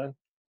microbe.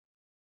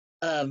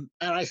 And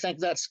I think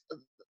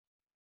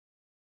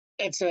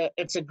it's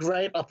a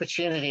great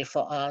opportunity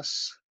for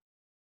us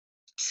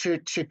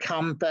to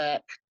come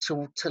back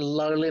to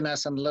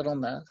lowliness and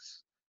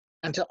littleness,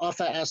 and to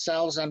offer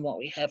ourselves and what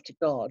we have to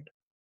God,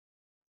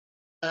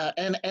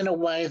 in a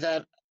way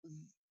that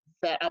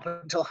up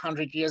until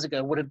 100 years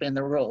ago would have been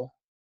the rule.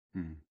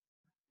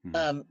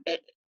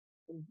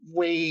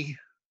 We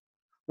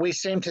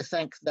seem to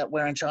think that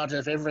we're in charge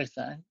of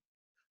everything,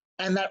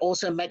 and that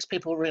also makes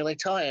people really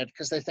tired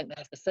because they think they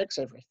have to fix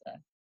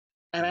everything.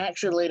 And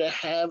actually to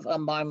have a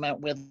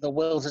moment where the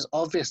world is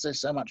obviously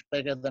so much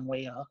bigger than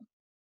we are,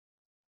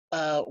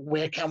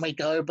 where can we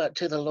go but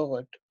to the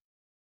Lord?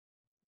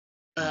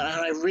 And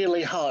I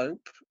really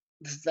hope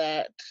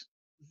that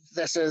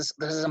this is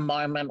a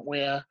moment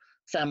where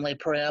family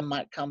prayer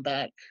might come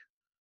back.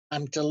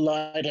 I'm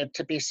delighted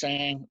to be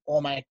seeing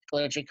all my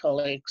clergy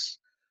colleagues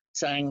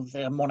saying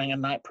their morning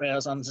and night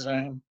prayers on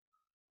Zoom.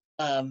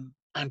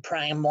 I'm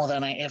praying more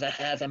than I ever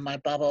have in my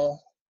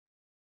bubble.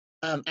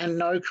 And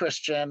no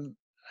Christian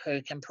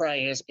who can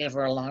pray is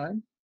ever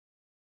alone.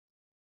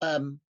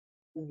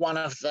 One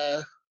of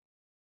the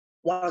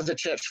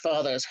church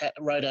fathers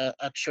wrote a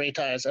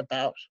treatise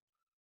about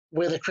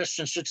whether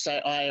Christians should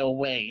say I or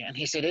we. And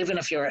he said, even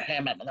if you're a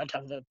hermit on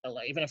top of a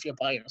pillar, even if you're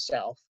by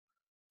yourself,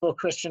 for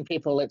Christian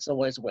people, it's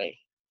always we.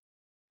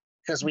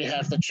 Because we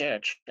have the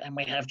church, and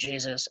we have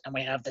Jesus, and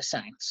we have the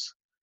saints.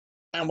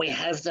 And we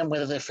have them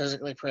whether they're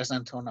physically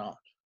present or not.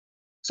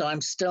 So I'm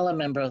still a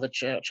member of the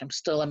church. I'm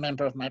still a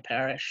member of my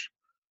parish.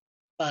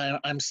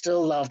 I'm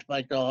still loved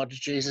by God.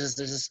 Jesus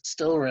is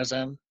still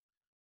risen.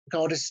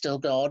 God is still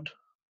God.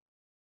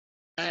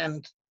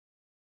 And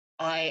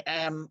I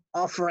am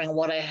offering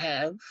what I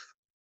have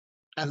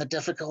and the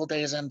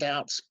difficulties and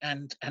doubts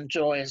and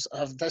joys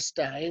of this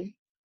day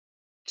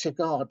to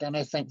God. And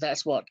I think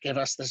that's what Give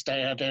Us This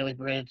Day Our Daily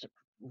Bread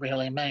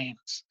really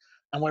means.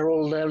 And we're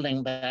all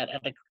learning that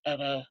at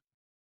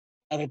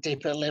a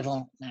deeper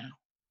level now.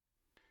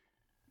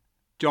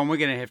 John, we're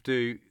going to have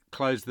to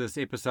close this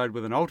episode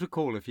with an altar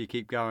call if you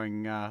keep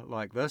going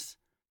like this.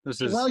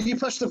 This is you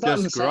push the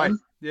button, just great. Son.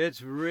 Yeah,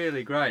 it's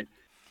really great.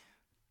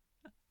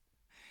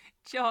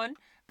 John,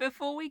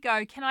 before we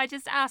go, can I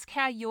just ask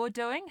how you're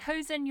doing?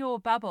 Who's in your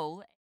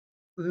bubble?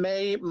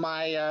 Me,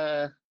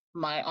 my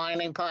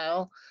ironing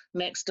pile,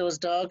 next door's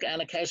dog,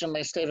 and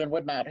occasionally Stephen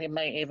Woodnard, who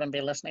may even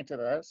be listening to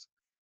this.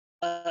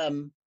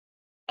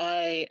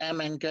 I am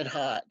in good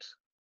heart.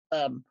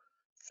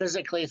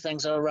 Physically,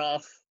 things are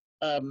rough.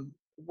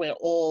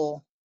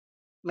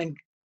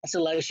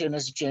 Isolation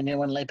is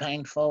genuinely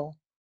painful.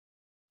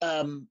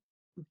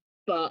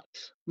 But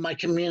my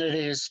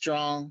community is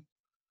strong.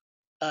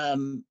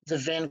 The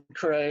Venn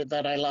crew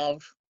that I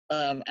love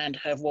and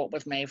have walked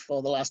with me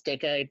for the last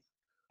decade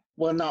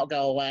will not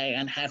go away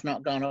and have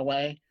not gone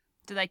away.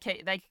 Do they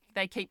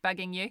keep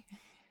bugging you?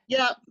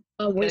 Yeah,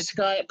 we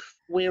Skype,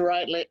 we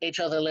write each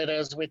other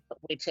letters, we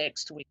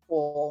text, we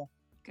call.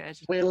 Good.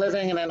 We're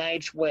living in an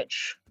age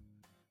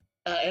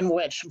in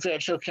which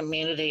virtual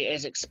community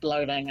is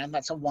exploding, and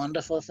that's a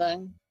wonderful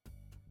thing.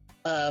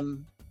 I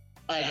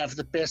have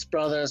the best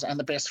brothers and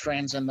the best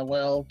friends in the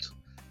world,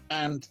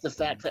 and the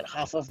fact that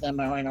half of them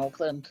are in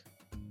Auckland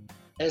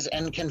is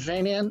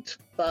inconvenient,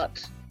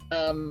 but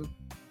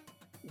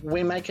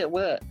we make it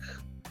work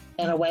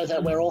in a way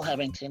that we're all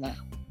having to now.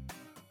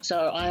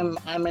 So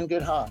I'm in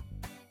good heart.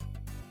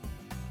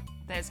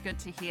 That's good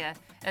to hear.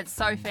 It's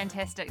so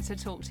fantastic to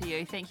talk to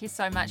you. Thank you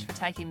so much for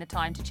taking the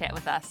time to chat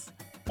with us.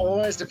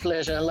 Always a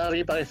pleasure. Love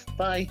you both.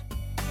 Bye.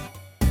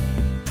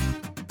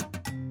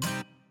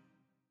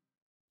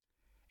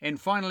 And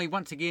finally,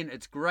 once again,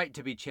 it's great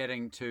to be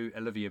chatting to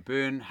Olivia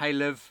Byrne. Hey,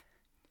 Liv.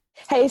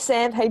 Hey,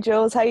 Sam. Hey,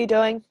 Jules. How you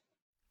doing?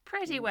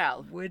 Pretty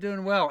well. We're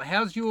doing well.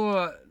 How's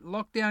your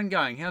lockdown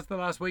going? How's the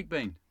last week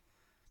been?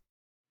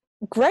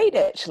 Great,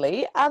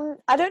 actually.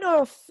 I don't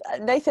know if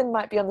Nathan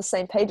might be on the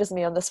same page as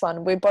me on this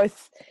one. We're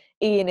both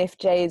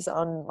ENFJs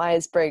on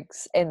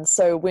Myers-Briggs, and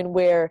so when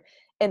we're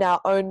in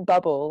our own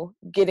bubble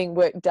getting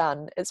work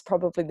done, it's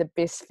probably the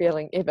best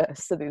feeling ever.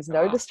 So there's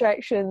no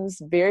distractions,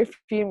 very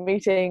few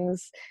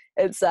meetings.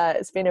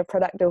 It's been a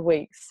productive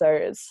week, so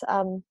it's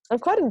I'm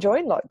quite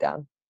enjoying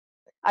lockdown.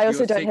 I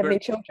also don't have any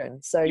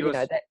children, so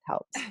that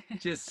helps.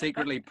 Just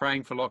secretly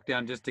praying for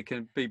lockdown just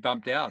to be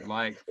bumped out,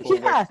 like 4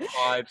 weeks,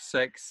 5,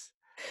 6.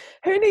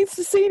 Who needs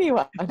to see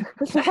anyone?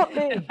 It's not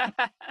me.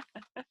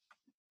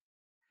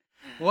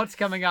 What's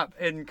coming up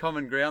in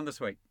Common Ground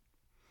this week?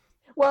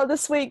 Well,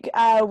 this week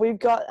we've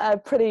got a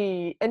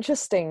pretty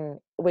interesting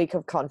week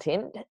of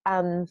content.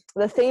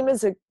 The theme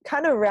is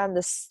kind of around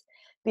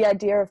the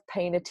idea of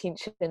paying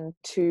attention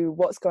to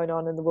what's going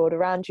on in the world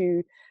around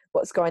you,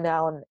 what's going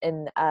on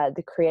in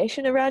the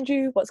creation around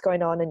you, what's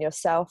going on in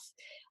yourself.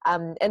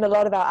 And a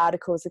lot of our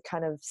articles are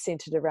kind of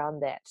centered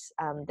around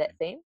that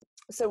theme.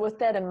 So with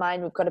that in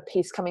mind, we've got a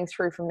piece coming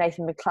through from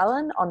Nathan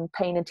McLellan on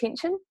paying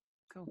attention.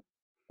 Cool.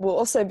 We'll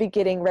also be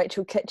getting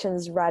Rachel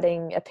Kitchens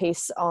writing a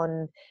piece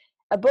on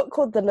a book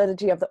called The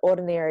Liturgy of the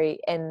Ordinary,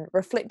 and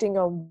reflecting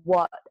on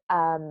what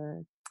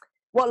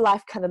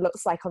life kind of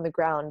looks like on the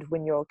ground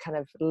when you're kind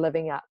of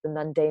living out the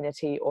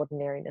mundanity,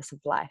 ordinariness of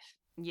life.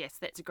 Yes,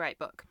 that's a great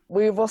book.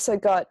 We've also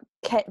got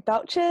Kat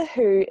Belcher,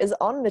 who is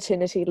on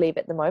maternity leave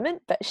at the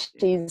moment, but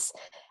she's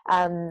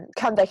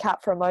come back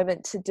out for a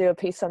moment to do a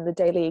piece on the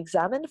daily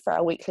examen for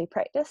our weekly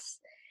practice.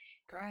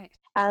 Great.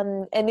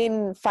 And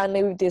then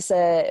finally, we've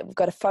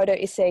got a photo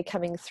essay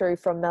coming through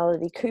from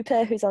Melody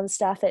Cooper, who's on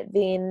staff at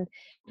Venn.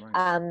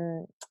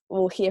 Right.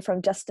 We'll hear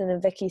from Justin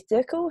and Vicky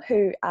Thurkel,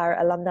 who are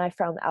alumni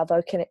from our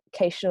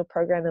Vocational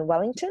Programme in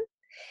Wellington.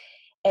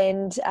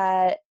 And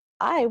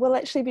I will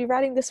actually be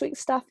writing this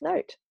week's staff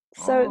note.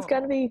 So it's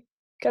going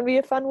to be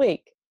a fun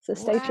week. So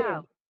stay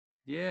tuned.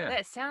 Yeah.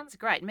 That sounds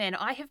great. Man,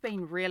 I have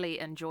been really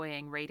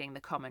enjoying reading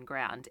The Common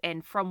Ground.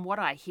 And from what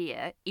I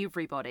hear,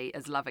 everybody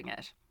is loving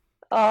it.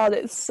 Oh,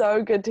 that's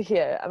so good to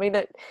hear. I mean,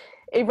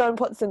 everyone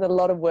puts in a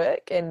lot of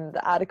work, and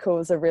the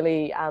articles are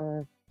really,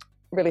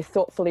 really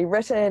thoughtfully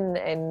written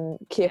and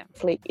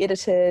carefully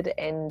edited.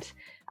 And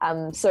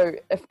so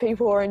if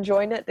people are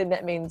enjoying it, then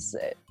that means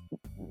it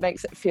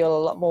makes it feel a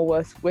lot more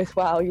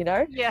worthwhile, you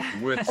know? Yeah.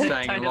 Worth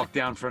staying in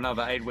lockdown for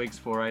another 8 weeks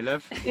for,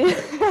 Liv? Yeah,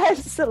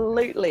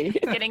 absolutely.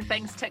 Getting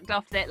things ticked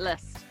off that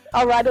list.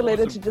 I'll write a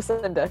letter to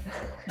Jacinda.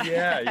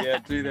 Yeah,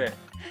 do that.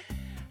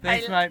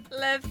 Thanks, mate.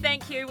 Liv,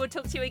 thank you. We'll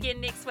talk to you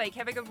again next week.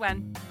 Have a good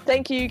one.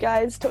 Thank you,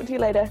 guys. Talk to you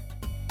later.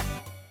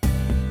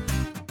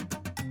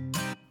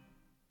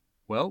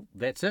 Well,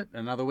 that's it.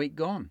 Another week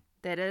gone.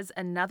 That is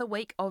another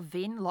week of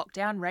Venn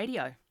Lockdown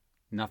Radio.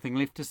 Nothing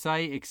left to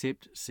say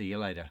except see you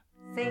later.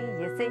 See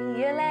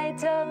you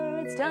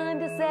later. It's time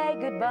to say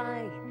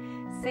goodbye.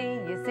 See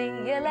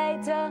you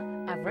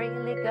later. I've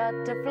really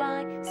got to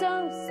fly.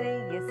 So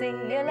see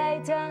you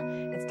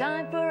later. It's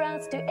time for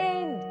us to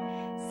end.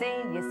 See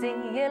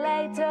you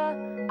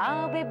later.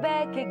 I'll be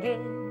back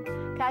again.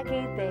 Ka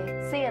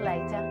kite, see you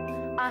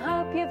later. I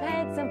hope you've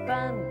had some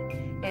fun.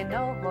 In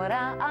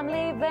Ohora I'm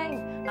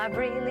leaving. I've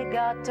really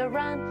got to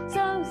run.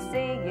 So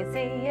see you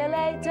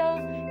later.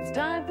 It's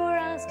time for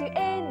us to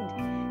end.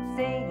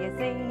 See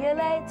you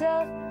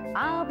later.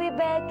 I'll be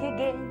back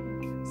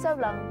again. So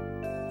long.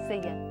 See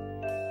ya.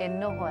 In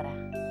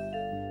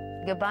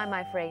Ohora. Goodbye,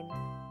 my friend.